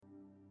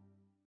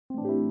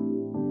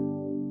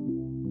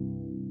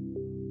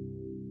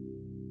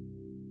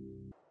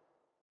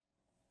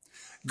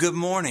Good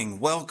morning.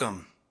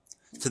 Welcome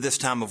to this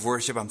time of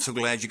worship. I'm so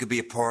glad you could be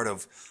a part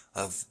of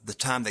the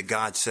time that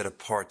God set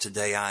apart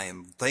today. I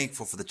am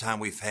thankful for the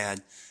time we've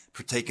had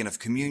partaking of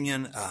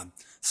communion.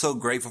 So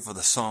grateful for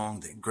the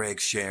song that Greg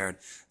shared.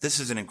 This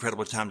is an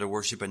incredible time to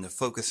worship and to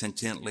focus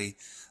intently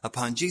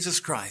upon Jesus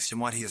Christ and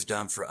what he has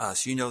done for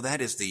us. You know, that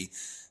is the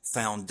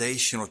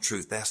foundational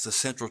truth. That's the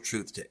central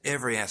truth to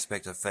every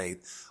aspect of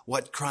faith.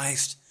 What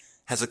Christ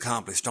has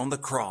accomplished on the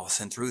cross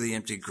and through the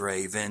empty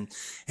grave. And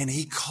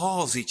he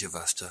calls each of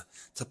us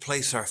to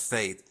place our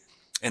faith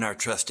and our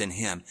trust in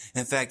him.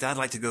 In fact, I'd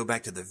like to go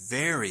back to the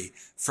very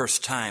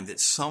first time that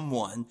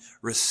someone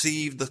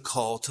received the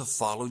call to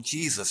follow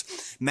Jesus.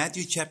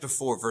 Matthew chapter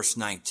 4, verse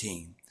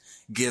 19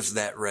 gives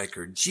that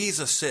record.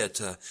 Jesus said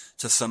to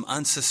some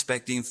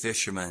unsuspecting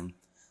fishermen,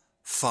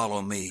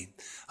 "Follow me."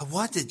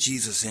 What did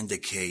Jesus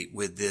indicate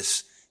with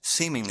this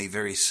seemingly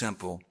very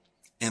simple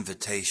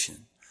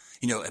invitation?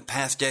 You know, in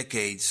past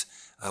decades,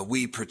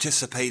 we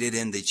participated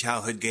in the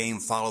childhood game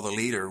Follow the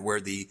Leader, where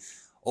the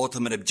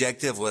ultimate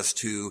objective was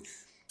to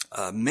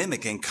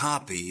mimic and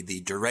copy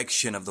the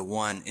direction of the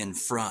one in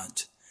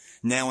front.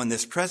 Now, in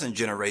this present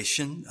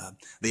generation,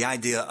 the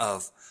idea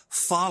of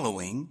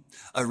following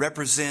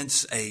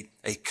represents a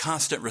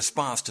constant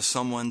response to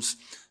someone's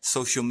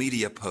social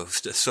media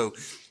post. So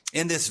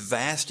in this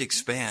vast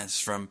expanse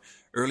from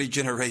early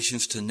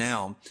generations to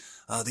now,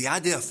 the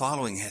idea of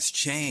following has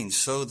changed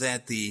so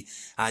that the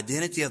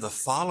identity of the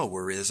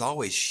follower is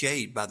always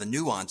shaped by the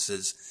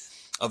nuances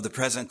of the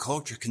present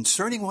culture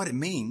concerning what it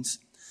means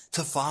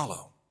to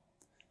follow.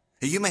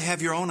 You may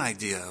have your own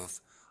idea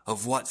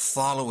of what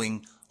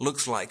following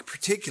looks like,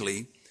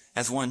 particularly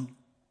as one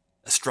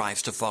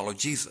strives to follow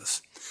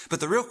Jesus. But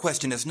the real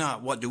question is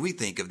not what do we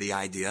think of the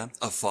idea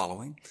of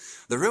following.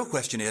 The real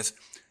question is,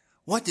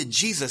 what did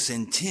Jesus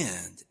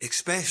intend,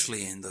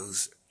 especially in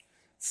those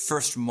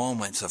first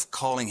moments of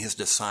calling his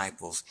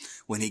disciples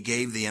when he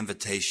gave the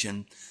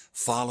invitation,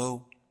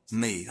 "Follow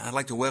me"? I'd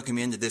like to welcome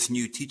you into this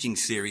new teaching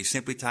series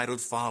simply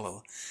titled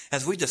Follow,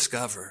 as we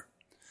discover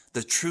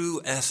the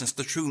true essence,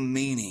 the true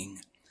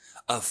meaning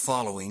of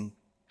following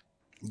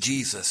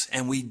Jesus.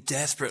 And we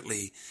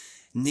desperately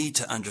need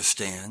to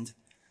understand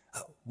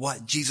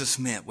what Jesus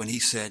meant when he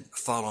said,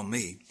 "Follow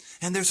me."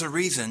 And there's a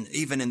reason,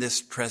 even in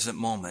this present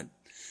moment,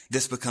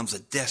 this becomes a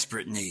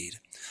desperate need.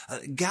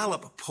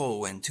 Gallup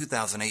poll in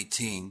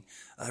 2018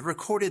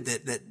 recorded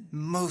that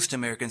most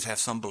Americans have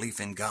some belief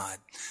in God.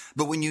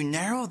 But when you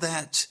narrow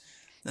that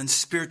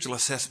spiritual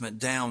assessment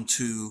down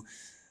to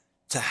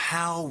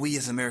how we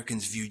as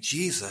Americans view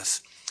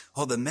Jesus,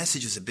 the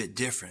message is a bit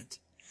different.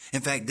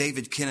 In fact,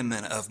 David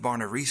Kinnaman of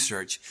Barna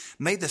Research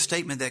made the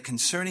statement that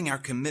concerning our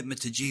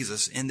commitment to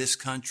Jesus in this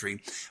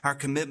country, our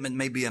commitment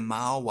may be a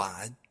mile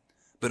wide,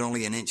 but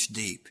only an inch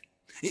deep.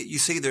 You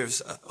see,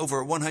 there's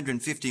over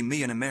 150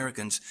 million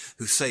Americans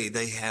who say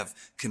they have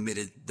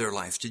committed their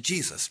lives to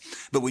Jesus.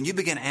 But when you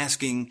begin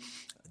asking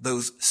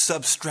those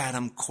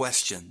substratum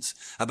questions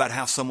about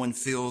how someone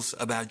feels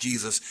about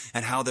Jesus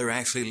and how they're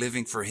actually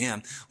living for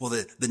him,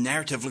 the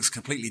narrative looks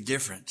completely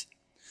different.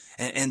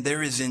 And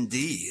there is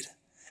indeed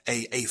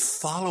a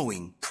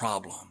following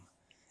problem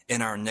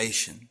in our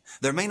nation.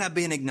 There may not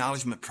be an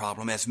acknowledgement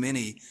problem, as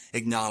many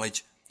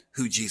acknowledge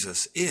who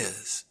Jesus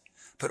is.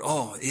 But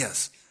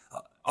yes,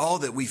 all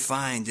that we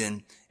find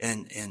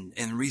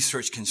in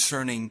research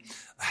concerning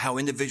how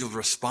individuals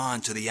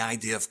respond to the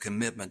idea of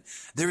commitment,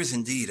 there is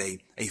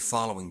indeed a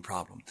following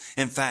problem.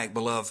 In fact,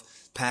 beloved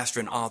pastor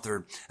and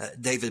author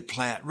David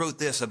Platt wrote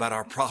this about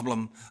our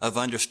problem of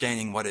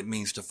understanding what it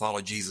means to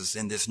follow Jesus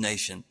in this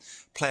nation.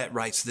 Platt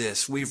writes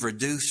this: "We've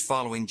reduced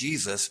following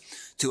Jesus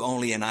to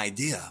only an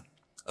idea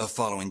of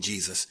following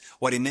Jesus."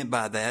 What he meant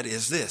by that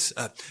is this: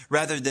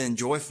 rather than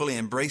joyfully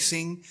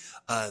embracing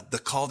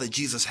the call that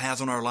Jesus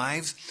has on our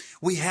lives,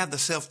 we have the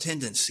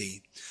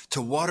self-tendency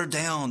to water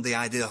down the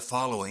idea of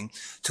following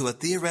to a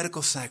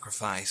theoretical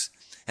sacrifice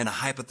and a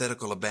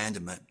hypothetical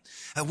abandonment.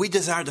 We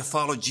desire to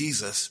follow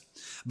Jesus,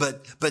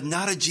 but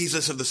not a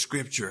Jesus of the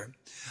Scripture.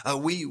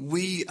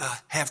 We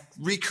have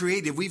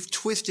recreated, we've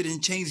twisted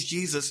and changed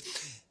Jesus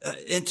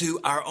into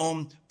our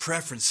own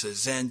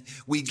preferences. And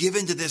we give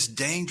into this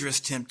dangerous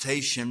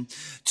temptation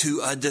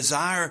to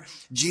desire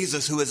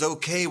Jesus who is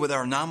okay with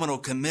our nominal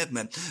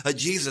commitment, a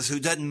Jesus who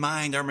doesn't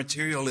mind our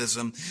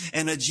materialism,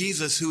 and a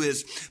Jesus who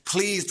is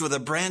pleased with a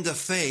brand of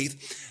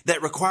faith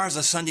that requires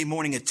a Sunday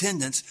morning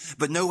attendance,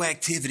 but no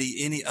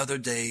activity any other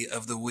day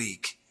of the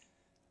week.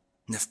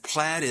 And if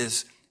Platt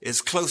is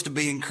close to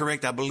being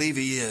correct, I believe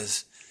he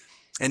is.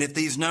 And if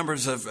these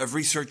numbers of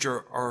research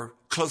are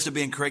close to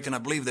being correct, and I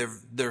believe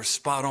they're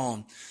spot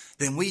on,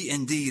 then we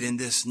indeed in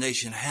this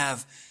nation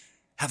have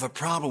a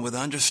problem with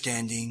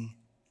understanding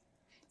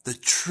the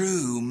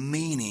true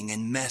meaning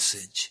and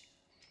message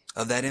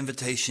of that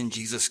invitation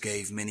Jesus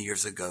gave many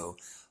years ago: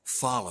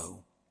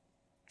 "Follow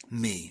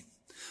me."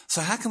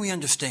 So how can we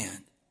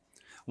understand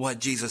what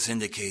Jesus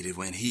indicated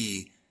when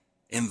he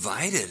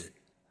invited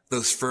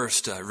those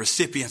first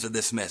recipients of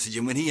this message,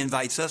 and when he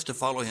invites us to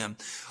follow him?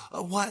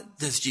 What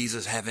does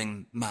Jesus have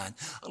in mind?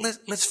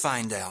 Let's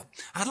find out.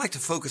 I'd like to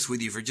focus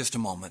with you for just a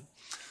moment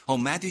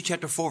on Matthew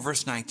chapter 4,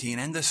 verse 19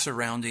 and the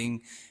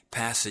surrounding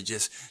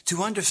passages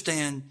to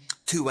understand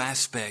two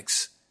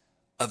aspects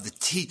of the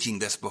teaching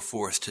that's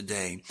before us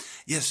today.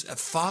 Yes,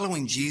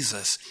 following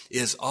Jesus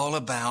is all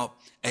about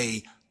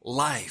a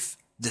life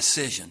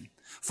decision.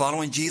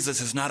 Following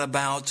Jesus is not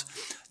about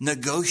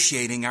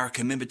negotiating our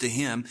commitment to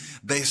him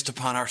based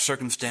upon our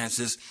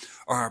circumstances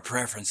or our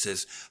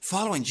preferences.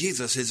 Following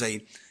Jesus is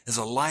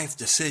a life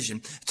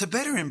decision. To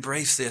better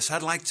embrace this,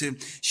 I'd like to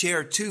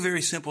share two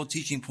very simple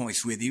teaching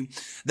points with you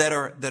that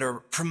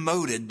are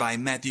promoted by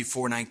Matthew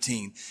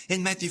 4:19.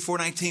 In Matthew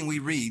 4:19, we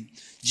read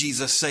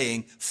Jesus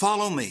saying,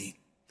 "Follow me,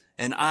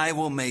 and I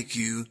will make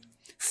you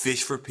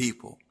fish for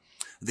people."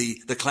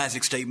 The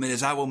classic statement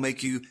is, "I will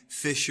make you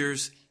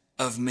fishers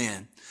of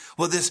men."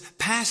 Well, this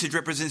passage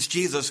represents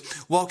Jesus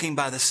walking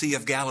by the Sea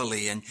of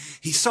Galilee, and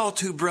he saw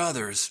two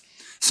brothers,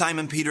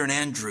 Simon Peter and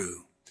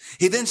Andrew.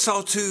 He then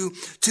saw two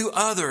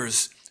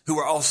others who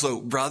were also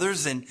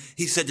brothers, and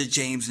he said to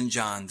James and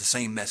John the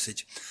same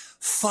message,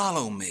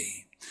 "Follow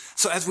me."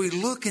 So as we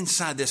look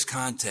inside this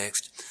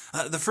context,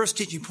 the first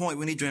teaching point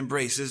we need to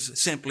embrace is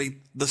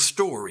simply the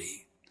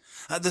story.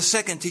 The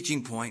second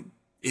teaching point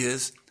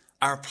is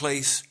our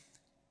place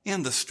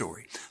in the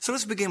story. So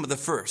let's begin with the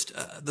first,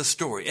 the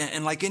story.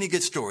 And like any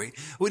good story,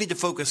 we need to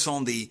focus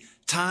on the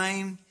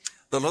time,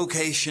 the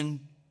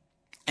location,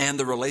 and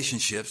the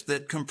relationships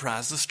that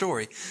comprise the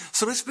story.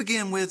 So let's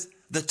begin with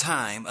the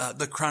time,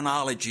 the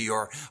chronology,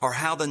 or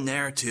how the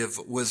narrative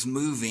was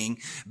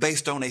moving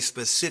based on a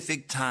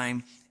specific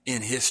time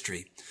in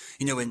history.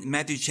 You know, in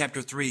Matthew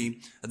chapter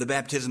 3, the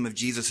baptism of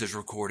Jesus is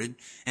recorded.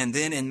 And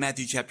then in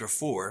Matthew chapter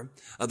 4,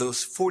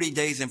 those 40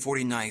 days and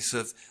 40 nights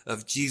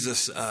of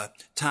Jesus'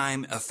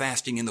 time of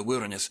fasting in the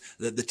wilderness,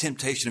 the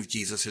temptation of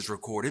Jesus is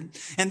recorded.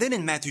 And then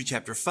in Matthew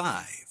chapter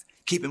 5,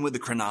 keeping with the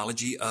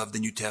chronology of the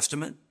New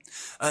Testament,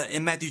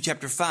 in Matthew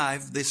chapter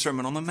 5, the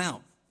Sermon on the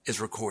Mount is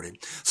recorded.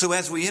 So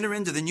as we enter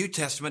into the New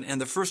Testament and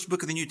the first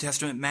book of the New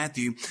Testament,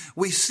 Matthew,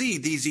 we see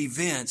these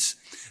events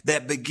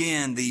that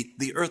begin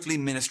the earthly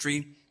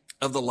ministry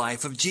of the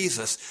life of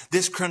Jesus.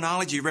 This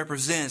chronology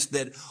represents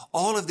that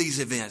all of these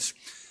events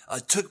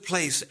took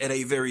place at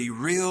a very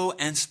real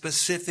and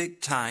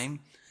specific time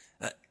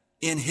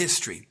in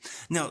history.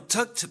 Now,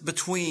 tucked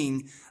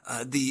between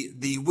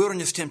the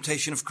wilderness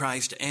temptation of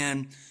Christ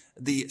and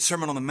the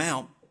Sermon on the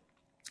Mount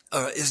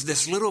is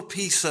this little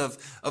piece of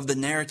the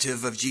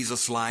narrative of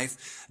Jesus'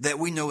 life that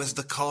we know as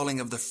the calling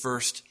of the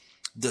first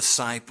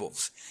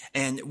disciples.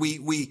 And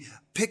we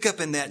pick up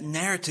in that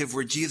narrative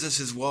where Jesus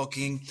is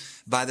walking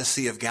by the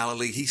Sea of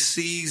Galilee. He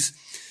sees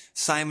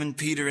Simon,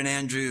 Peter, and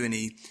Andrew, and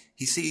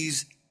he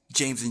sees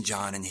James and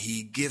John, and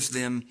he gives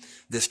them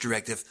this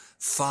directive,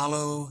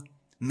 "Follow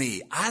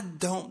me." I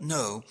don't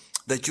know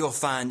that you'll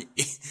find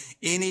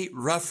any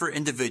rougher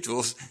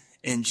individuals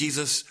in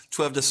Jesus'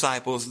 12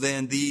 disciples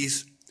than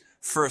these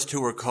first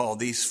who were called,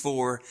 these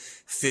 4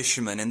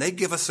 fishermen. And they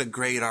give us a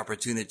great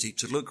opportunity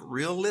to look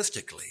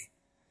realistically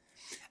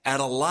at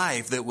a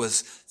life that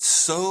was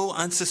so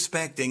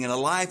unsuspecting and a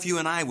life you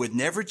and I would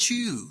never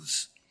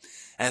choose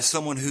as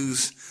someone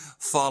who's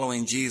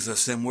following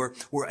Jesus. And we're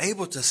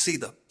able to see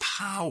the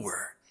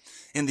power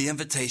in the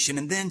invitation,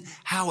 and then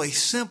how a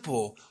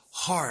simple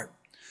heart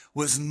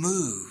was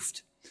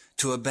moved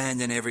to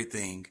abandon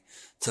everything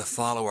to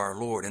follow our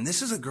Lord. And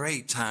this is a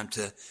great time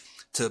to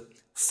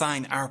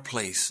find our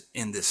place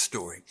in this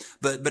story.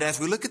 But as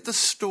we look at the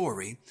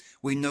story,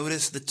 we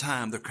notice the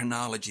time, the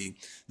chronology.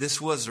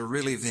 This was a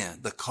real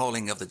event, the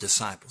calling of the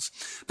disciples.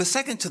 But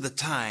second to the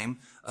time,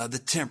 the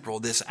temporal,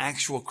 this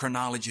actual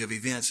chronology of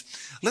events,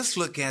 let's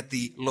look at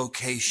the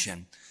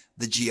location,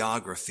 the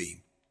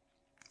geography.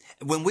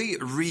 When we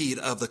read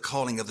of the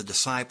calling of the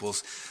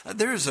disciples,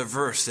 there is a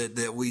verse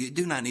that we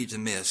do not need to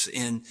miss.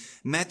 In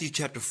Matthew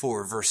chapter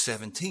 4, verse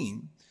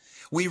 17,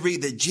 we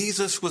read that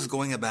Jesus was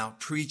going about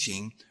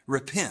preaching,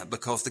 "Repent,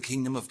 because the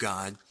kingdom of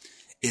God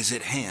is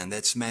at hand."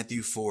 That's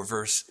Matthew 4,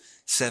 verse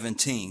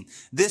 17.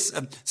 This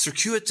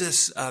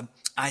circuitous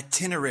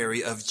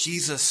itinerary of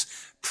Jesus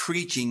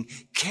preaching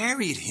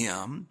carried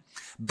him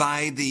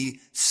by the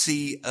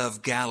Sea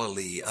of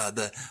Galilee,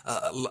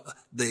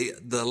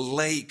 the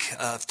lake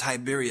of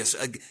Tiberias,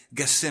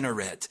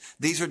 Gennesaret.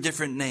 These are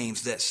different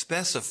names that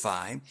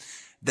specify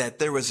that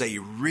there was a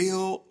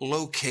real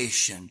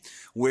location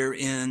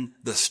wherein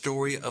the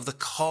story of the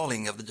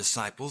calling of the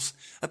disciples,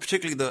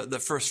 particularly the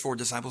first 4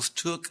 disciples,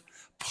 took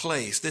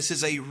place. This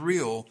is a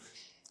real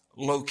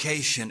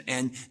location,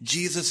 and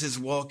Jesus is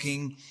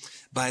walking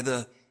by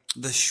the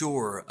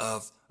shore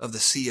of the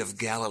Sea of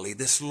Galilee,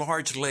 this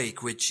large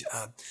lake, which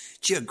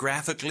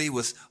geographically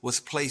was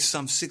placed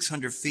some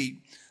 600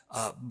 feet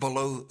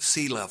below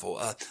sea level.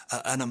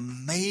 An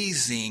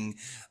amazing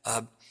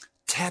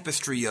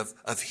tapestry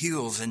of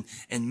hills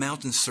and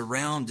mountains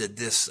surrounded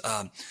this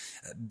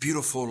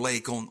beautiful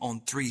lake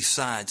on 3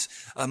 sides.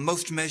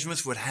 Most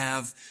measurements would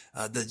have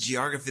the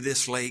geography of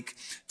this lake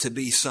to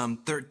be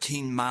some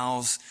 13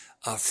 miles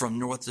from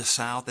north to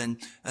south, and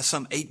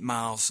some 8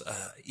 miles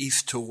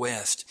east to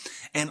west.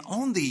 And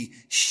on the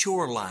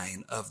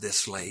shoreline of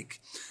this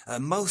lake,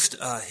 most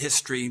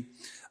history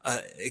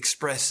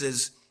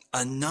expresses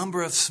a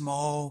number of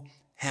small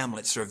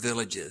hamlets or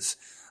villages.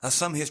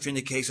 Some history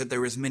indicates that there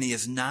were as many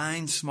as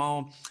 9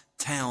 small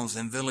towns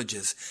and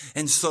villages.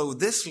 And so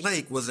this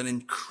lake was an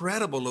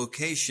incredible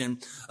location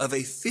of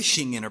a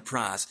fishing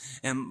enterprise.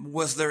 And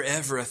was there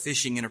ever a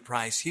fishing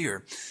enterprise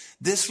here?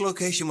 This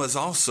location was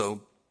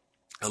also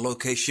a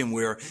location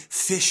where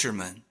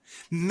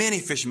many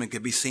fishermen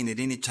could be seen at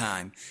any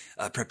time,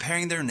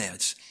 preparing their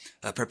nets,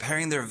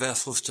 preparing their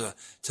vessels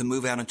to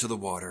move out into the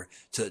water,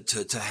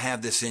 to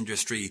have this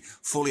industry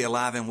fully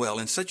alive and well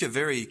in such a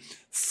very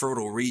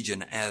fertile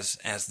region as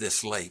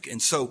this lake.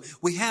 And so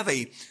we have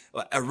a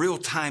real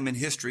time in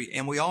history,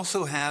 and we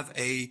also have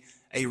a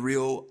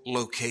real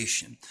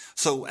location.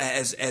 So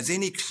as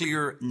any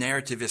clear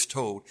narrative is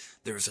told,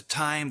 there's a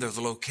time, there's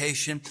a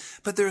location,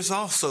 but there's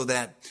also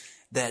that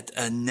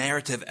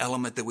narrative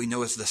element that we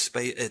know as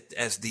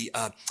the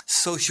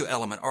social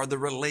element or the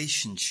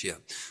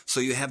relationship.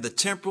 So you have the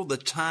temporal, the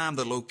time,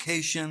 the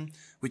location,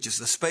 which is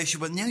the spatial,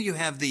 but now you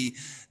have the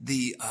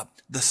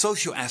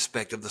social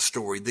aspect of the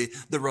story,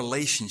 the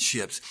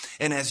relationships.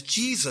 And as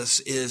Jesus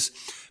is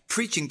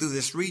preaching through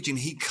this region,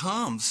 he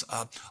comes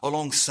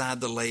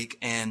alongside the lake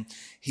and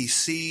he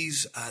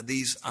sees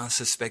these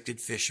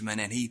unsuspected fishermen,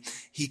 and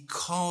he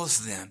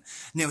calls them.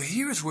 Now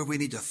here's where we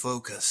need to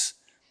focus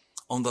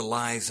on the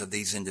lives of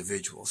these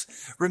individuals.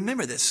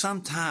 Remember that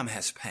some time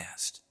has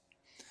passed.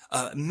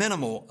 A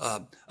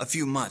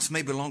few months,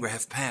 maybe longer,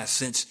 have passed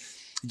since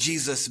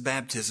Jesus'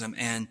 baptism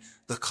and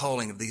the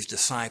calling of these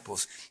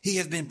disciples. He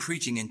has been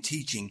preaching and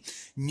teaching.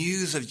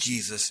 News of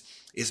Jesus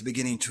is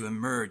beginning to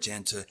emerge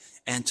and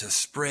to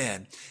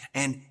spread.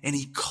 And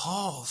he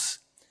calls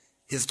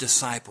his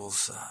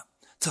disciples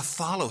to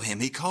follow him.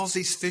 He calls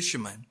these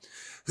fishermen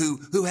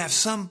who have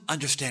some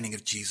understanding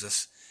of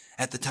Jesus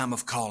at the time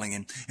of calling.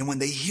 And when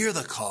they hear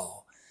the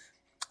call,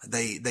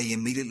 they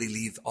immediately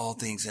leave all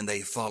things and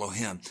they follow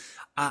him.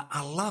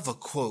 I love a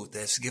quote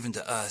that's given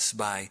to us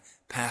by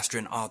pastor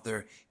and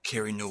author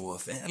Carey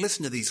Nieuwhof. And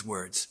listen to these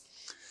words.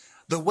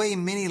 The way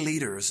many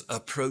leaders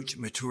approach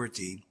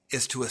maturity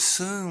is to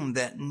assume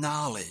that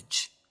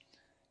knowledge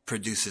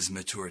produces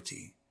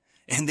maturity.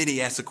 And then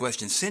he asks the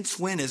question, since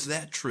when is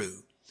that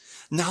true?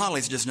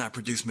 Knowledge does not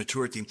produce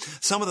maturity.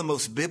 Some of the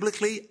most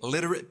biblically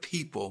literate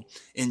people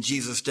in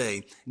Jesus'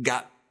 day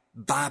got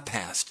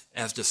bypassed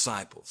as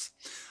disciples.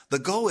 The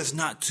goal is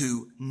not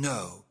to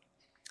know,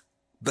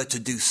 but to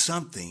do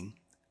something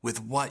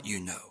with what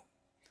you know.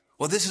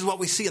 Well, this is what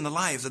we see in the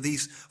lives of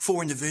these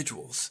 4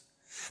 individuals.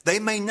 They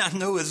may not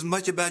know as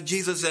much about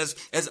Jesus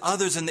as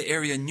others in the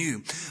area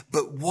knew,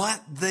 but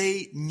what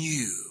they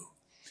knew,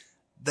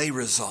 they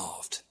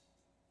resolved,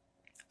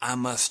 I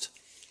must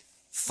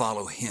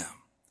follow him.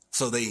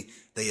 So they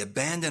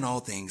abandoned all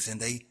things and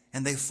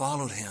they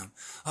followed him.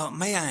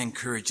 May I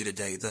encourage you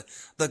today,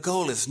 the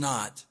goal is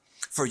not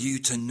for you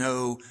to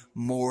know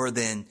more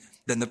than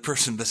the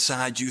person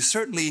beside you.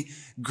 Certainly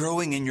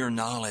growing in your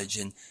knowledge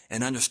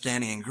and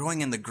understanding and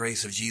growing in the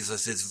grace of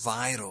Jesus is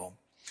vital.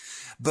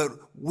 But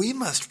we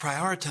must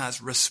prioritize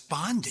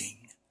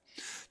responding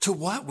to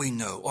what we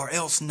know, or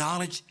else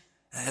knowledge,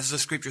 as the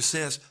scripture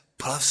says,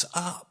 puffs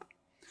up.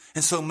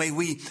 And so may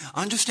we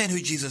understand who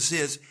Jesus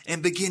is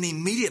and begin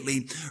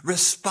immediately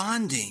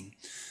responding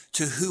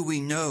to who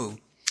we know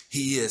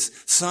he is.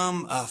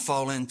 Some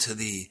fall into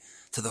the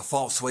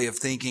false way of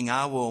thinking,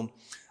 I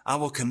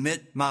will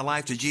commit my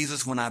life to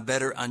Jesus when I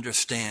better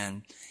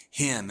understand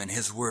him and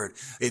his word.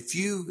 If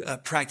you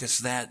practice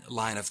that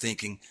line of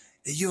thinking,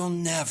 you'll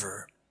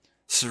never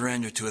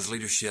surrender to his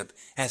leadership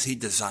as he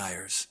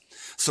desires.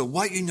 So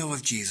what you know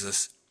of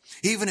Jesus,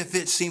 even if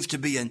it seems to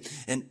be an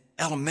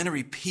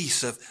elementary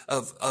piece of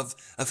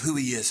who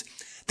he is,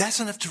 that's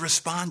enough to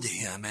respond to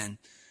him. And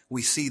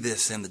we see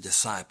this in the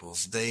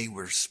disciples. They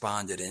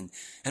responded, and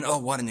oh,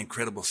 what an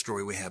incredible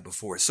story we have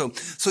before us.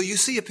 So you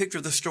see a picture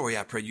of the story,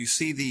 I pray. You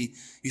see the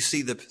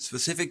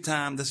specific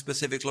time, the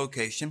specific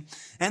location,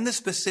 and the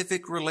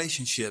specific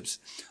relationships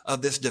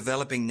of this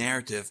developing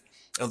narrative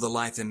of the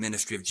life and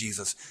ministry of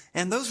Jesus.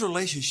 And those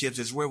relationships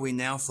is where we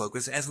now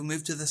focus as we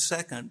move to the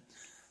second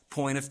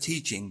point of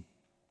teaching,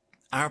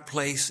 our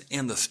place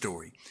in the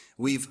story.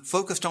 We've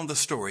focused on the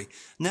story.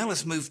 Now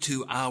let's move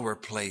to our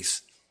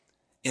place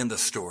in the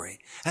story.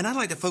 And I'd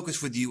like to focus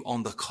with you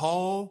on the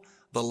call,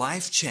 the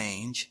life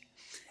change,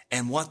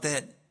 and what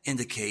that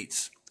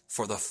indicates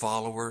for the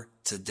follower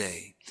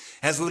today.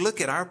 As we look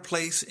at our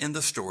place in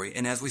the story,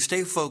 and as we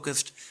stay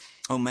focused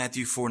on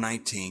Matthew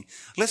 4:19,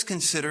 let's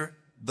consider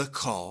the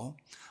call,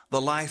 the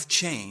life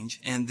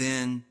change, and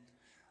then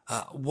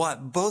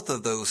what both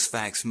of those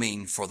facts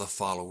mean for the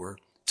follower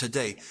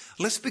today.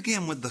 Let's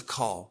begin with the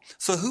call.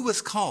 So who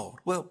was called?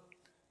 Well,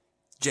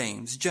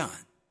 James,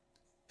 John,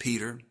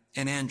 Peter,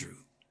 and Andrew.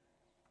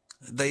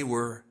 They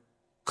were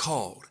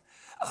called.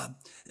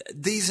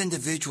 These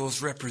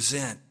individuals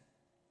represent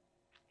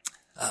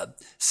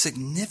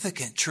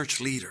significant church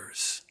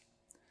leaders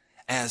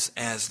as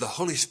the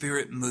Holy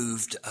Spirit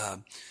moved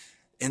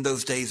in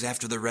those days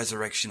after the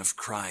resurrection of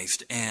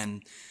Christ.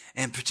 And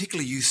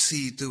particularly you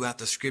see throughout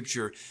the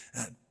scripture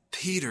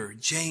Peter,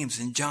 James,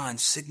 and John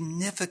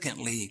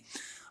significantly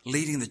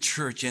leading the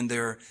church in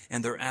their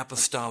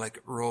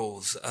apostolic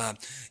roles.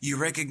 You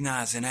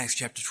recognize in Acts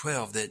chapter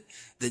 12 that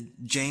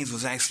James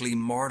was actually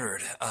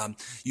martyred.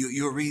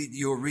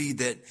 You'll read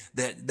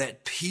that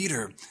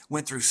Peter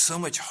went through so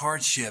much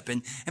hardship,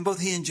 and both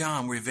he and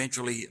John were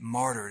eventually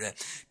martyred.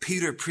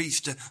 Peter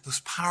preached those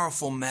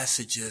powerful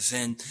messages,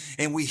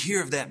 and we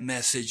hear of that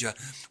message.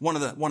 One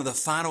of the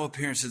final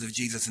appearances of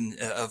Jesus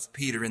of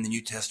Peter in the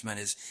New Testament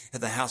is at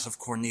the house of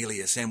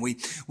Cornelius, and we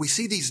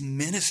see these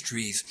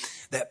ministries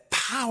that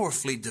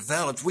powerfully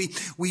developed.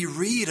 We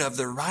read of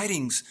the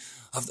writings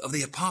of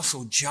the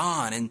Apostle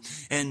John,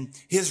 and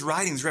his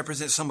writings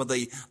represent some of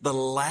the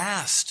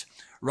last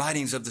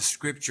writings of the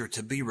Scripture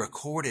to be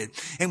recorded.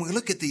 And we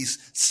look at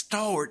these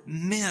stalwart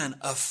men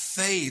of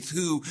faith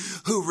who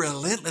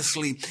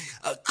relentlessly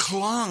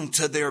clung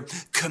to their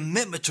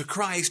commitment to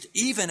Christ,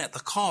 even at the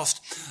cost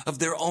of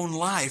their own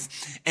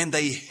life. And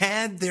they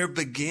had their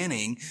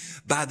beginning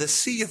by the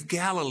Sea of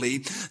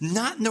Galilee,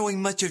 not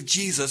knowing much of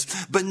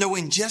Jesus, but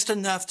knowing just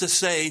enough to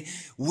say,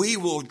 we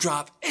will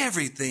drop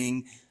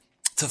everything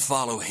to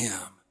follow him.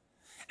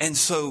 And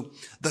so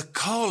the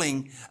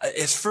calling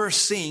is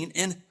first seen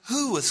in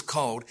who was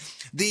called.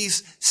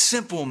 These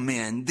simple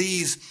men,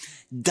 these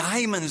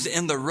diamonds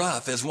in the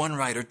rough, as one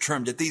writer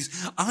termed it,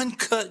 these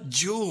uncut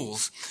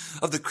jewels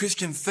of the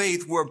Christian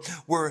faith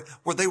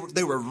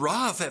they were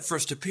rough at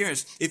first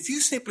appearance. If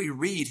you simply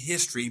read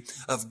history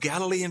of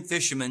Galilean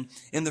fishermen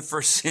in the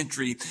first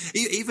century,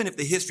 even if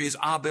the history is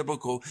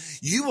abiblical,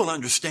 you will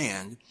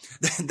understand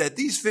that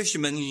these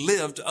fishermen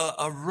lived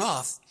a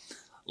rough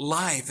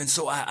life. And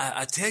so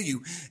I tell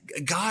you,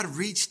 God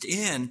reached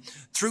in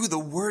through the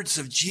words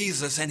of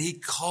Jesus, and he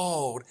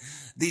called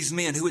these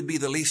men who would be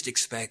the least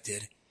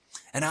expected.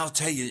 And I'll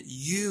tell you,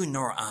 you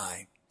nor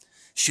I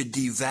should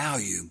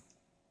devalue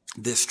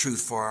this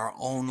truth for our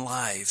own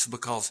lives,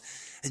 because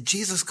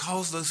Jesus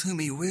calls those whom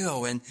he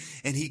will, and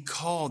he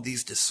called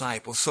these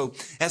disciples. So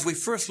as we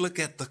first look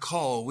at the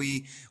call,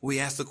 we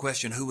ask the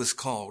question, who was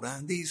called?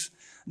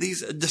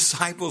 These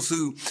disciples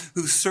who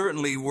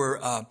certainly were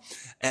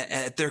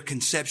at their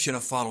conception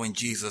of following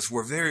Jesus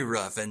were very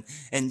rough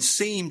and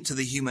seemed to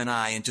the human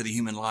eye and to the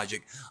human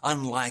logic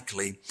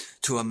unlikely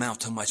to amount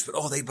to much.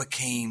 But they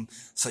became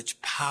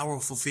such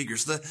powerful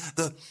figures.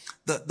 The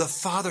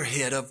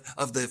fatherhead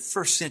of the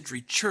first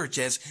century church,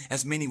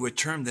 as many would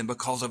term them,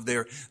 because of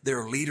their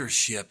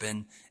leadership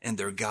and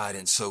their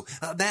guidance. So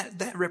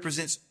that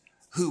represents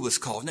who was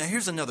called. Now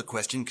here's another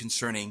question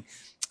concerning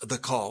the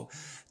call.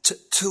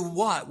 To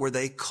what were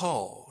they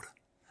called?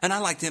 And I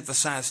like to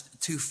emphasize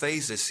two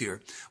phases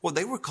here. Well,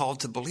 they were called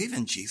to believe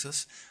in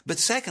Jesus, but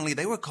secondly,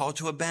 they were called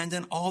to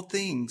abandon all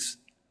things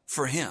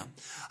for him.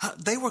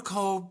 They were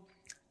called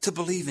to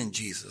believe in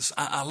Jesus.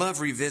 I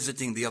love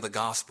revisiting the other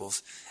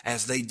Gospels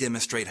as they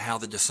demonstrate how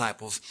the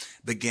disciples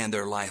began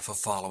their life of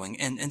following.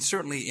 And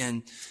certainly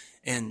in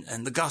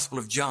the Gospel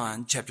of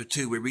John, chapter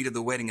 2, we read of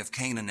the wedding of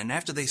Canaan. And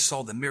after they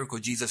saw the miracle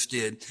Jesus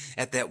did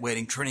at that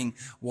wedding, turning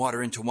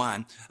water into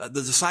wine,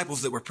 the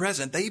disciples that were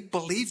present, they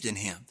believed in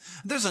him.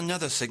 There's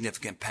another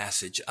significant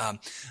passage.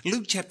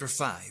 Luke chapter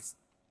 5,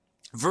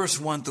 verse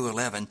 1 through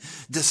 11,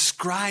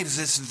 describes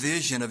this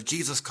vision of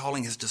Jesus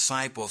calling his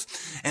disciples.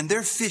 And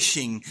they're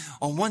fishing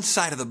on one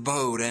side of the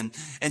boat and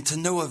to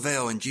no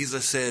avail. And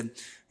Jesus said,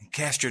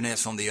 cast your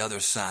nets on the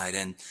other side.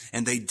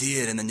 And they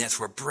did, and the nets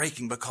were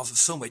breaking because of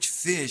so much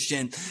fish.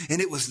 And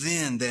it was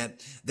then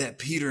that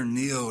Peter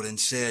kneeled and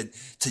said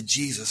to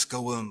Jesus,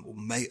 go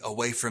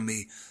away from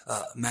me,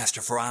 Master,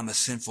 for I'm a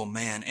sinful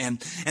man. And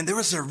there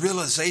was a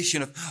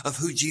realization of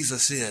who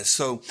Jesus is.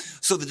 So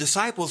the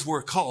disciples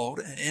were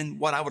called in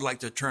what I would like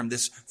to term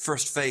this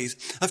first phase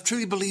of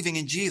truly believing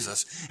in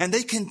Jesus. And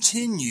they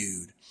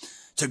continued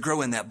to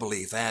grow in that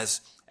belief as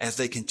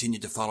they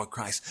continued to follow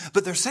Christ.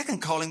 But their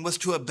second calling was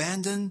to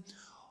abandon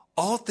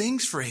all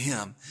things for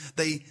him.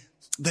 They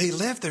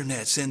left their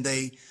nets and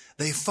they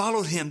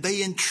followed him.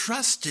 They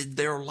entrusted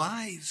their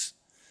lives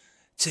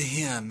to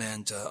him.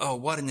 And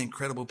what an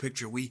incredible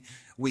picture we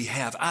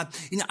have. I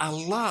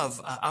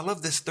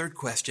love this third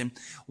question.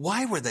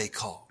 Why were they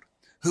called?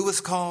 Who was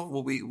called?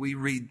 Well, we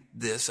read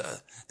this,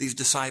 these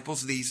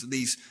disciples,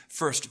 these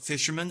first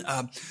fishermen,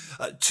 or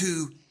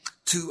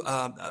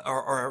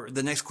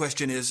the next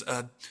question is,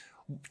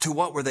 to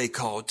what were they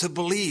called? To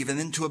believe and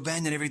then to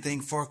abandon everything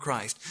for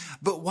Christ.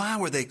 But why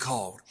were they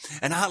called?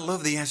 And I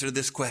love the answer to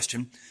this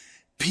question.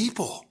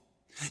 People.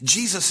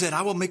 Jesus said,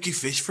 I will make you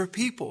fish for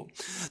people.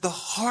 The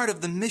heart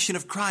of the mission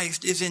of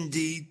Christ is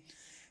indeed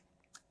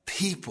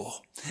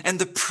people. And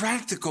the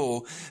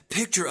practical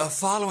picture of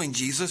following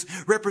Jesus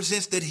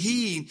represents that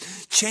he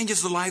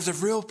changes the lives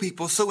of real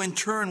people. So in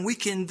turn, we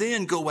can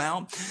then go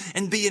out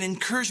and be an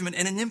encouragement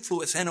and an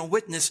influence and a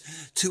witness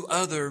to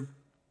other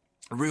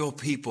real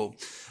people.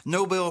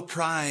 Nobel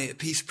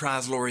Peace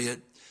Prize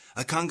laureate,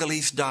 a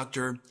Congolese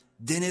doctor,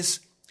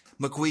 Denis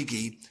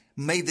Mukwege,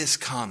 made this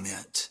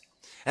comment.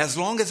 As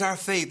long as our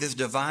faith is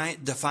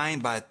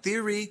defined by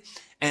theory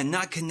and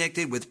not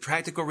connected with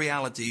practical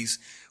realities,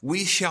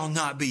 we shall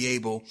not be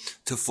able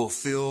to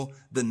fulfill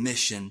the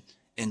mission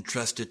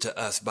entrusted to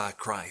us by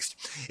Christ.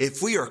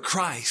 If we are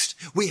Christ,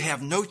 we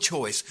have no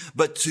choice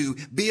but to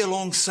be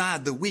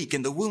alongside the weak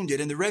and the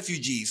wounded and the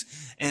refugees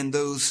and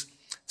those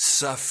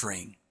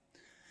suffering.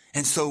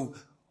 And so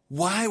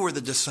why were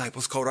the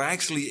disciples called? Or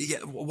actually,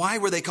 why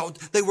were they called?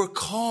 They were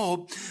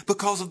called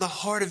because of the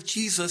heart of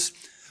Jesus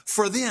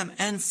for them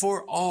and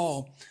for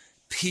all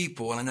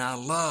people. And I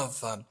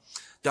love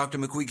Dr.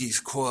 McQuigge's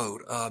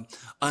quote,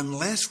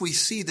 unless we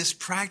see this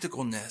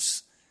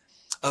practicalness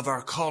of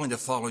our calling to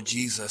follow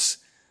Jesus,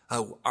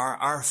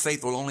 our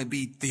faith will only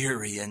be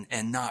theory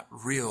and not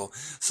real.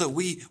 So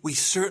we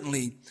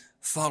certainly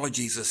follow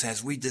Jesus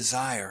as we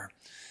desire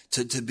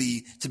to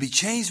be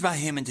changed by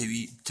him and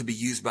to be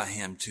used by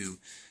him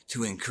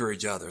to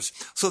encourage others.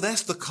 So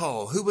that's the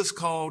call. Who was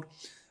called?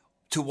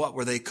 To what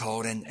were they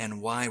called,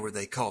 and why were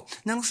they called?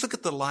 Now let's look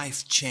at the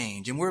life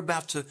change, and we're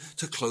about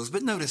to close,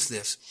 but notice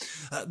this.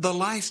 The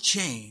life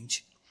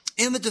change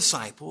in the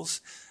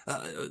disciples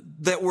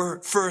that were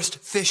first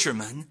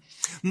fishermen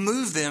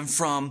moved them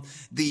from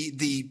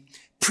the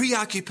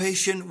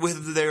preoccupation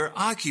with their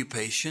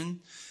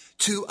occupation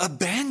to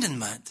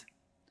abandonment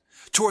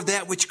toward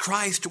that which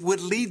Christ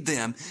would lead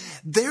them.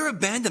 Their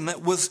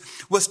abandonment was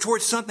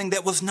towards something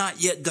that was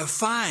not yet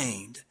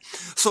defined.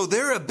 So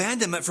their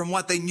abandonment from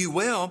what they knew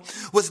well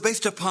was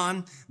based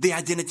upon the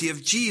identity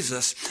of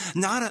Jesus,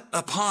 not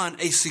upon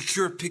a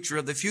secure picture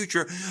of the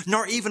future,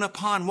 nor even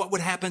upon what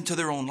would happen to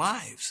their own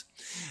lives.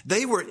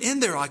 They were in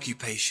their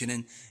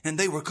occupation and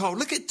they were called.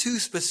 Look at two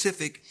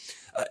specific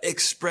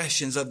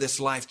expressions of this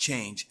life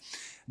change.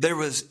 There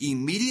was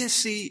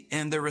immediacy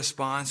in their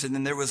response, and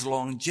then there was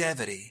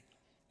longevity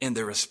in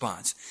their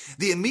response.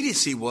 The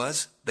immediacy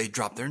was they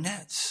dropped their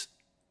nets.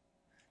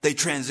 They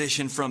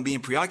transitioned from being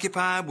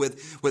preoccupied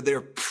with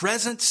their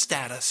present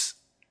status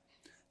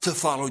to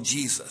follow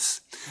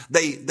Jesus.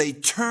 They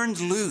turned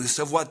loose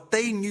of what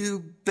they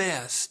knew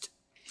best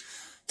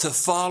to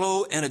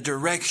follow in a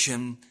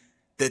direction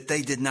that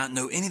they did not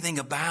know anything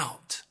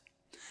about,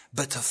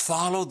 but to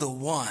follow the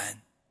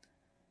one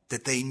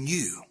that they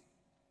knew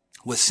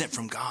was sent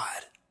from God.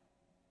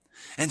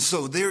 And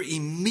so their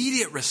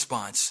immediate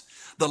response,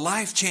 the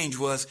life change,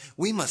 was,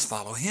 we must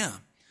follow him.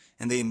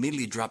 And they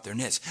immediately dropped their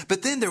nets.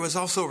 But then there was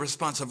also a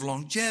response of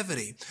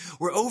longevity,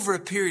 where over a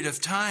period of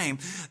time,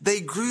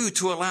 they grew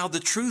to allow the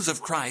truths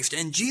of Christ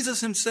and Jesus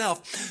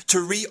himself to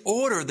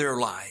reorder their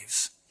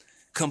lives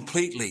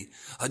completely.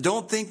 I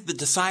don't think the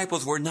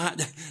disciples were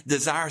not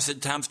desirous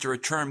at times to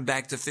return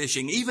back to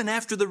fishing, even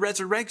after the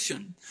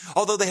resurrection.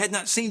 Although they had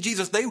not seen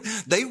Jesus,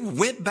 they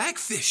went back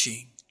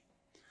fishing.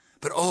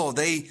 But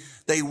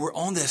they were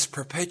on this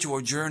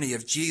perpetual journey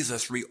of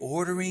Jesus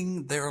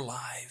reordering their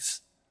lives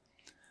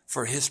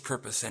for his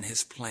purpose and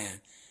his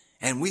plan.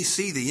 And we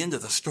see the end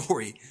of the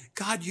story.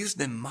 God used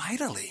them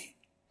mightily.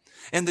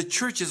 And the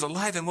church is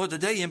alive and well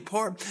today in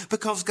part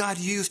because God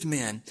used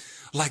men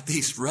like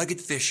these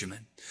rugged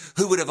fishermen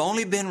who would have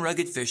only been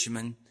rugged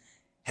fishermen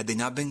had they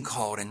not been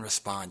called and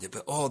responded.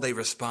 But they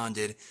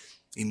responded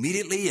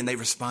immediately, and they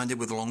responded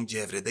with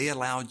longevity. They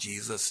allowed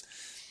Jesus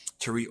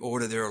to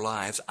reorder their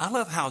lives. I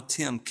love how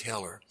Tim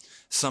Keller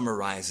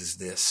summarizes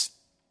this.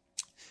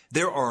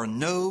 There are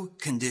no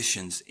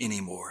conditions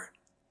anymore.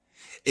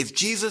 If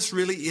Jesus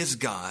really is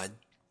God,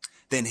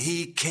 then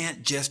he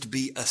can't just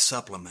be a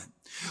supplement.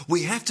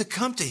 We have to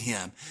come to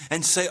him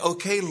and say,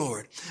 okay,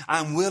 Lord,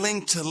 I'm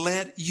willing to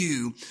let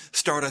you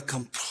start a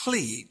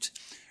complete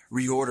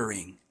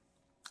reordering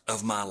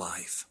of my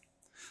life.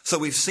 So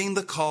we've seen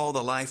the call,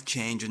 the life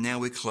change, and now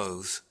we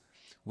close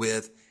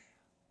with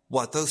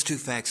what those two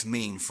facts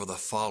mean for the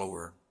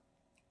follower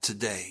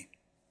today.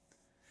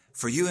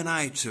 For you and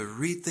I to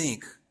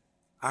rethink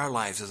our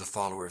lives as a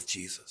follower of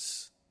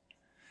Jesus.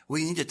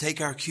 We need to take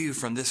our cue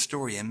from this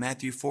story in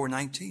Matthew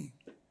 4:19,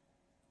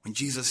 when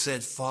Jesus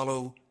said,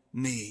 follow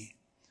me.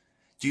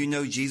 Do you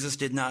know Jesus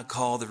did not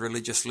call the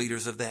religious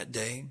leaders of that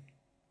day?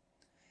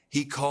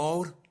 He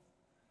called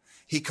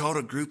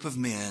a group of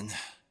men.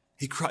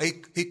 He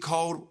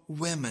called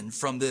women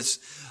from this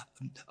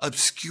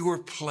obscure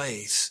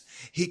place.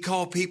 He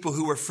called people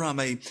who were from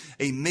a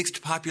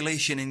mixed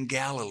population in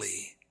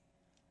Galilee.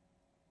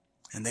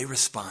 And they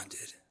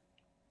responded,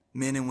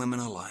 men and women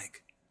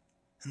alike,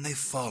 and they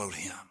followed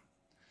him.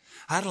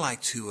 I'd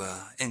like to,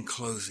 in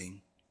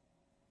closing,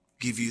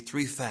 give you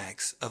 3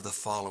 facts of the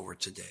follower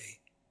today.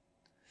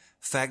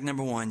 Fact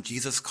number 1,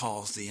 Jesus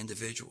calls the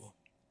individual.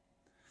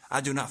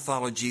 I do not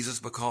follow Jesus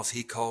because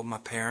he called my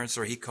parents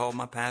or he called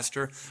my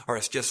pastor or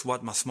it's just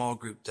what my small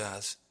group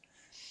does.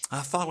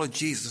 I follow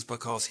Jesus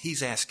because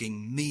he's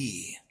asking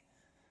me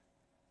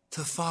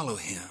to follow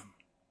him.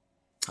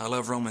 I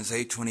love Romans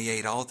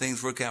 8:28. All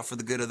things work out for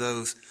the good of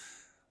those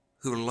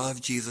who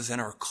love Jesus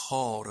and are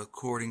called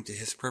according to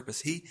his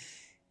purpose.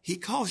 He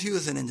calls you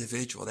as an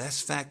individual.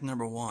 That's fact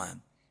number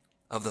 1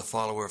 of the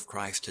follower of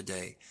Christ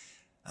today.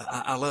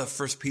 I love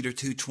 1 Peter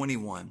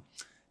 2:21.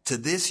 To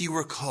this you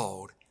were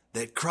called,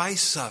 that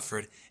Christ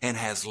suffered and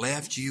has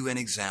left you an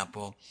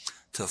example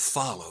to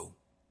follow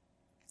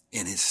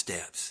in his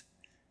steps.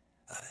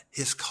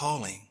 His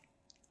calling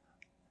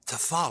to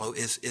follow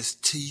is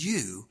to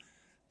you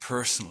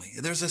personally.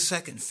 There's a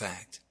second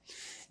fact.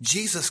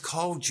 Jesus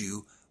called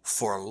you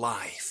for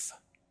life.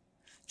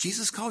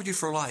 Jesus called you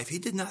for life. He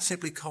did not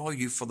simply call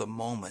you for the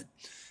moment,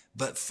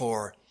 but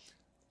for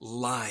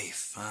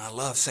life. I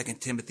love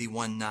 2 Timothy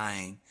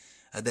 1:9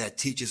 that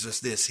teaches us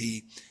this.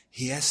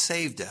 He has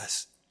saved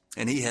us,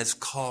 and he has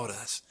called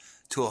us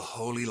to a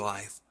holy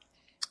life,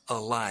 a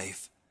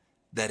life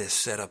that is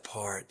set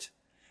apart.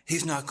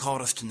 He's not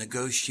called us to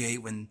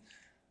negotiate when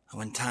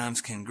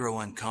times can grow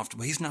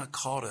uncomfortable. He's not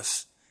called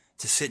us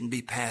to sit and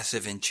be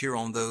passive and cheer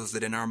on those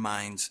that in our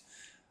minds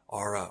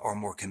are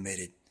more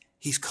committed.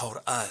 He's called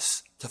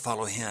us to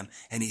follow him,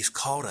 and he's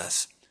called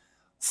us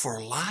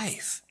for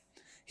life.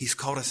 He's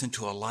called us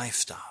into a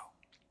lifestyle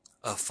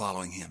of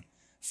following him.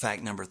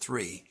 Fact number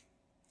 3,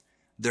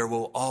 there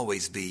will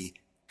always be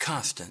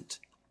constant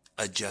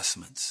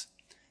adjustments.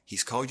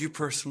 He's called you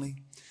personally.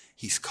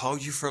 He's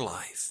called you for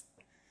life,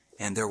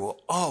 and there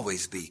will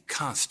always be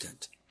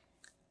constant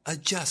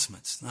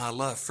adjustments. Now, I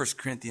love 1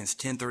 Corinthians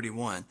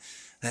 10:31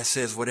 that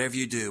says, whatever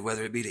you do,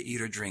 whether it be to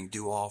eat or drink,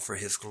 do all for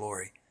his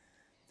glory.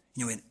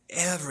 In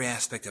every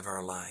aspect of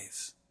our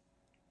lives,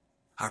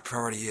 our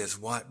priority is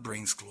what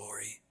brings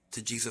glory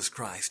to Jesus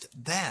Christ.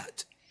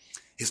 That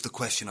is the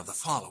question of the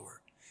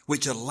follower,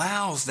 which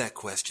allows that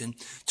question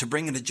to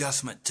bring an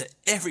adjustment to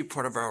every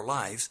part of our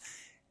lives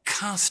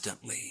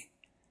constantly.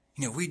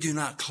 We do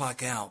not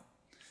clock out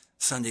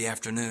Sunday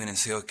afternoon and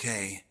say,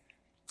 okay,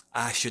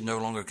 I should no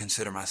longer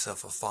consider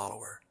myself a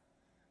follower.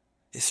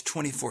 It's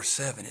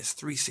 24/7. It's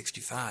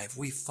 365.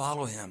 We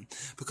follow him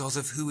because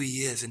of who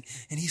he is. And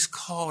he's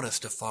called us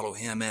to follow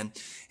him. And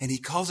he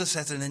calls us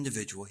as an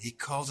individual. He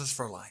calls us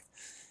for life.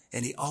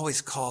 And he always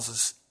calls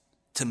us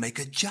to make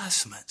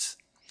adjustments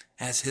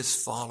as his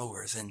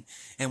followers.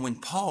 And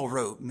when Paul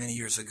wrote many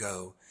years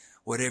ago,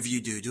 whatever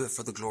you do, do it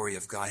for the glory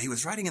of God, he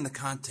was writing in the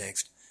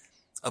context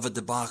of a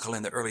debacle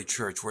in the early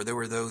church where there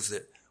were those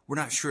that were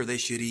not sure they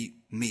should eat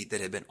meat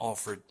that had been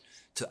offered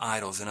to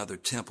idols in other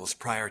temples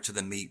prior to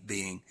the meat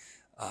being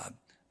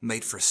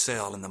made for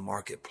sale in the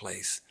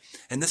marketplace.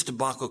 And this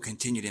debacle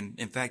continued.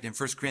 In fact, in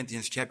 1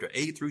 Corinthians chapter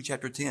 8 through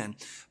chapter 10,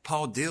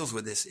 Paul deals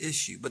with this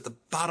issue. But the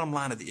bottom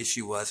line of the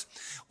issue was,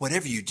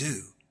 whatever you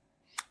do,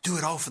 do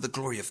it all for the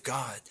glory of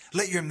God.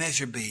 Let your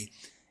measure be,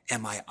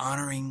 am I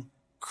honoring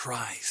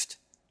Christ?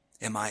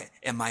 Am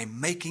I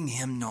making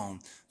him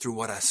known through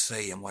what I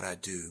say and what I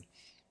do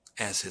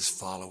as his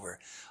follower?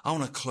 I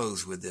want to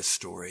close with this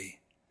story.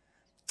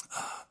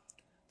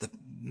 The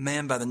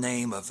man by the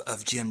name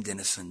of Jim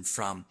Dennison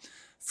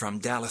from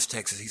Dallas,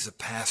 Texas. He's a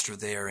pastor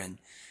there, and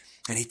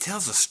he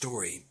tells a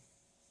story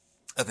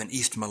of an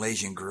East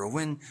Malaysian girl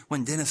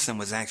when Dennison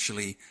was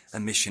actually a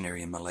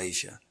missionary in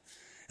Malaysia.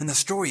 And the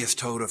story is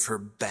told of her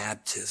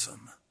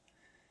baptism.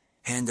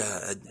 And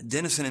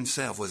Dennison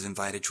himself was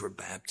invited to her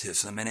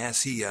baptism. And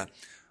as he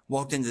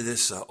walked into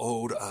this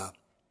old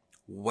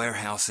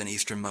warehouse in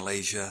eastern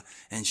Malaysia,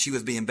 and she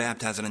was being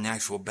baptized in an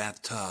actual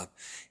bathtub,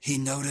 he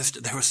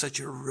noticed there was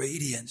such a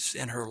radiance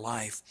in her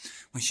life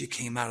when she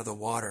came out of the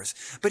waters.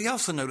 But he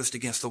also noticed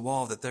against the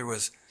wall that there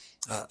was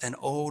an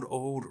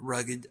old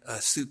rugged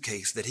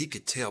suitcase that he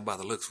could tell by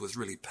the looks was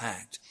really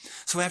packed.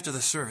 So after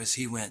the service,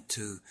 he went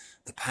to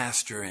the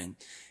pastor and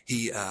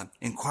he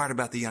inquired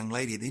about the young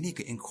lady. Then he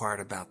inquired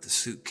about the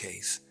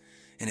suitcase.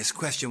 And his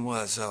question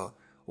was,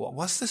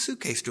 what's the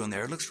suitcase doing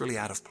there? It looks really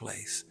out of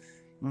place.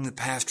 And the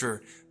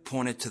pastor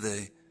pointed to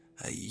the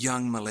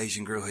young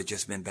Malaysian girl who had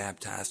just been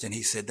baptized, and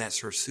he said, that's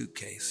her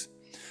suitcase.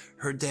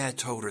 Her dad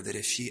told her that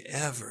if she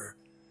ever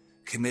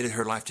committed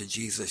her life to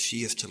Jesus, she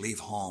is to leave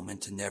home and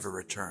to never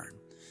return.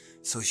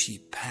 So she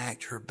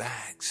packed her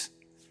bags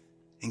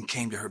and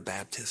came to her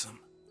baptism.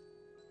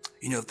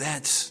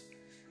 That's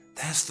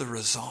the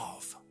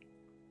resolve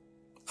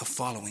of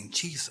following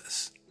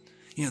Jesus.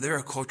 There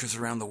are cultures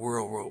around the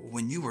world where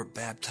when you were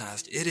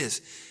baptized, it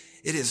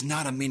is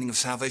not a meaning of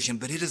salvation,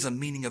 but it is a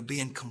meaning of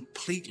being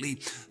completely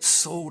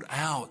sold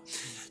out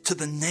to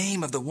the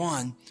name of the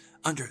one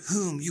under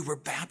whom you were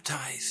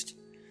baptized.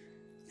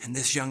 And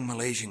this young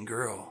Malaysian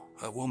girl,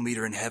 we'll meet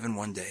her in heaven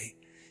one day.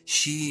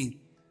 She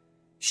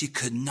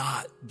could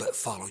not but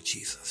follow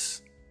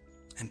Jesus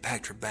and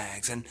packed her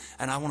bags. And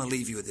I want to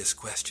leave you with this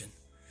question.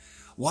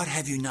 What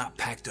have you not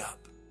packed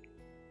up?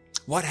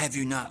 What have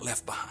you not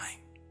left behind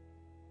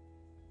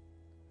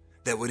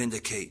that would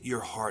indicate your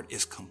heart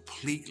is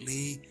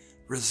completely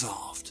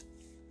resolved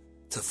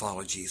to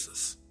follow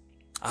Jesus?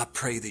 I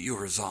pray that you'll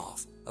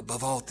resolve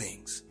above all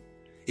things,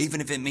 even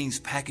if it means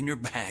packing your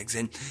bags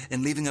and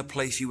leaving a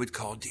place you would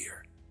call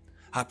dear.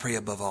 I pray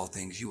above all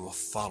things you will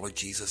follow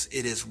Jesus.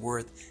 It is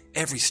worth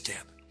every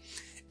step,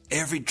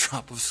 every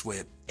drop of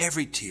sweat,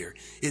 every tear.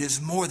 It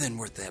is more than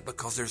worth that,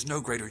 because there's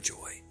no greater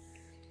joy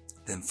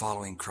than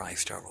following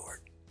Christ our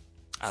Lord.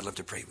 I'd love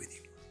to pray with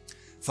you.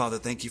 Father,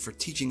 thank you for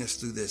teaching us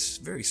through this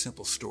very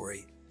simple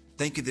story.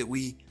 Thank you that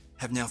we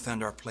have now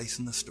found our place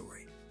in the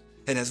story.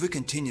 And as we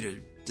continue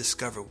to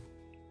discover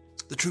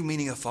the true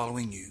meaning of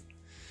following you,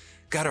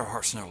 guide our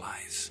hearts and our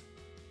lives.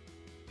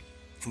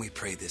 And we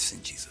pray this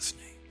in Jesus'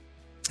 name.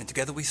 And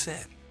together we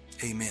said,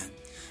 amen.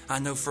 I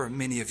know for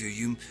many of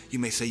you, you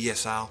may say,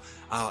 yes, I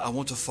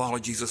want to follow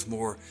Jesus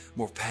more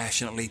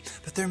passionately.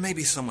 But there may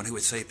be someone who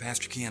would say,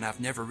 Pastor Ken, I've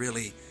never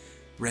really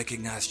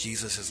recognized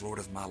Jesus as Lord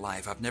of my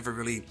life. I've never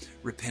really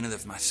repented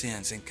of my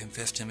sins and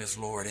confessed Him as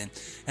Lord.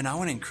 And I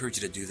want to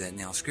encourage you to do that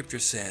now. Scripture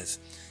says,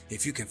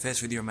 if you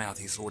confess with your mouth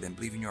He's Lord and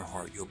believe in your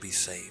heart, you'll be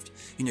saved.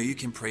 You know, you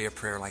can pray a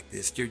prayer like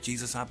this. Dear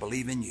Jesus, I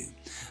believe in you.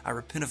 I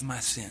repent of my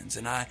sins,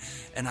 and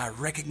I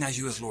recognize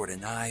you as Lord,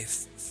 and I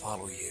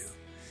follow you.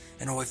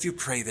 And if you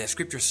pray that,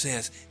 Scripture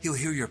says He'll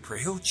hear your prayer.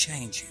 He'll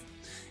change you,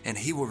 and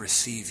He will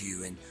receive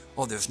you. And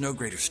there's no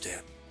greater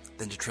step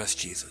than to trust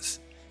Jesus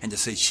and to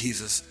say,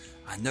 Jesus,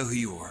 I know who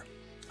you are.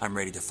 I'm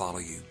ready to follow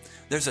you.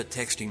 There's a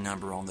texting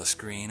number on the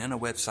screen and a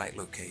website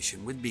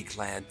location. We'd be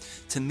glad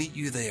to meet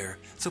you there.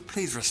 So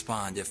please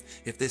respond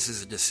if this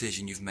is a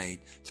decision you've made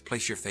to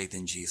place your faith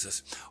in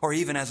Jesus. Or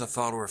even as a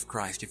follower of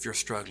Christ, if you're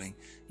struggling,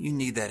 you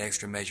need that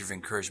extra measure of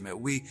encouragement.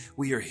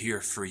 We are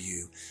here for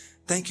you.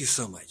 Thank you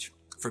so much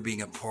for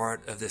being a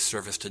part of this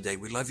service today.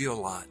 We love you a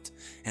lot.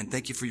 And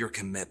thank you for your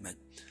commitment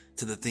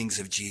to the things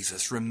of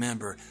Jesus.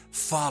 Remember,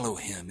 follow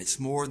Him. It's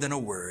more than a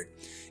word.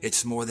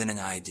 It's more than an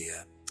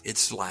idea.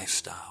 It's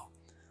lifestyle.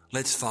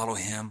 Let's follow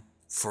Him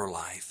for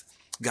life.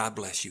 God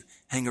bless you.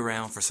 Hang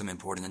around for some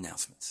important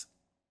announcements.